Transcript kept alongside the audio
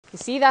You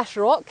see this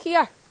rock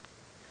here?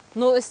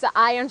 Notice the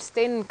iron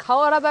staining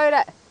colour about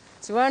it.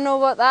 Do you want to know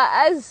what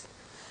that is?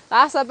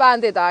 That's a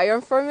banded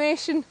iron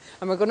formation,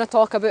 and we're going to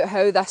talk about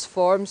how this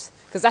forms,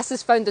 because this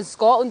is found in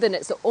Scotland and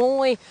it's the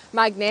only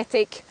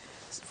magnetic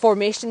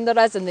formation there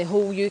is in the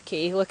whole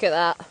UK. Look at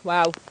that.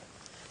 Wow.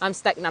 I'm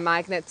sticking a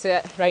magnet to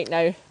it right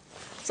now.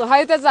 So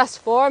how does this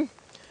form?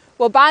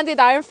 Well, banded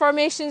iron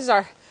formations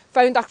are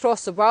found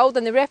across the world,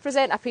 and they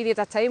represent a period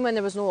of time when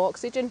there was no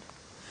oxygen.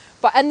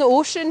 But in the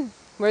ocean,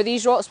 where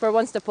these rocks were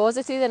once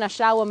deposited in a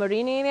shallow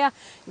marine area,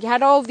 you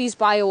had all of these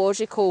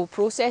biological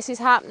processes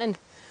happening.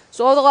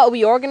 So all the little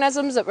wee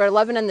organisms that were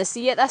living in the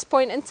sea at this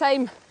point in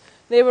time,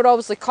 they were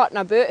obviously cutting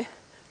about,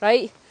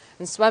 right,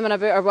 and swimming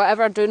about or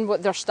whatever, doing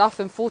their stuff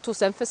and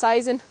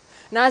photosynthesising.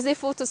 And as they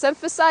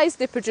photosynthesised,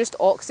 they produced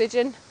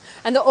oxygen,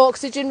 and the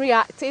oxygen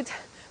reacted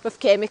with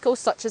chemicals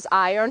such as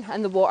iron,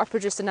 and the water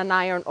producing an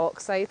iron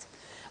oxide.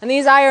 And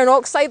these iron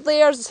oxide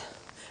layers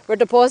were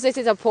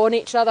deposited upon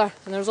each other,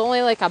 and there's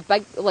only like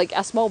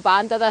a small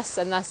band of this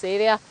in this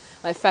area,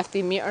 like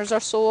 50 metres or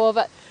so of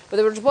it, but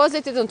they were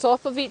deposited on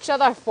top of each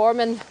other,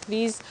 forming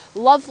these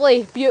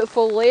lovely,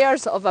 beautiful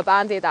layers of a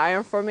banded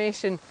iron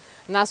formation.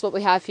 And that's what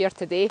we have here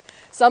today.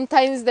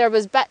 Sometimes there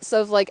was bits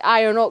of like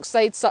iron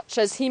oxide such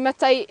as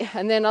hematite,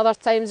 and then other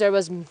times there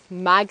was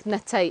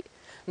magnetite,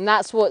 and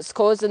that's what's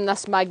causing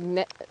this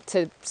magnet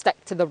to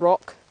stick to the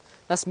rock.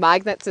 This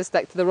magnet to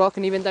stick to the rock,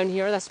 and even down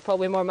here this is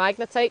probably more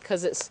magnetite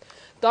because it's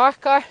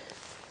darker, and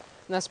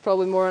that's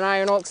probably more an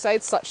iron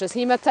oxide such as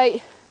hematite.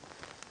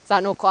 Is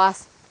that no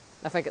class?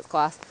 I think it's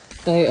class.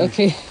 Right,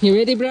 okay. You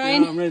ready,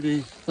 Brian? Yeah, I'm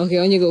ready. Okay,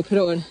 on you go, put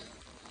it on.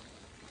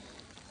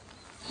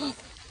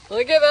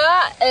 Look at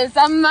that! It's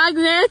a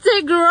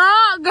magnetic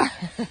rock!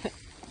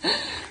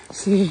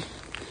 See? Is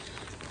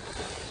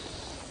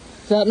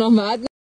that not magnet?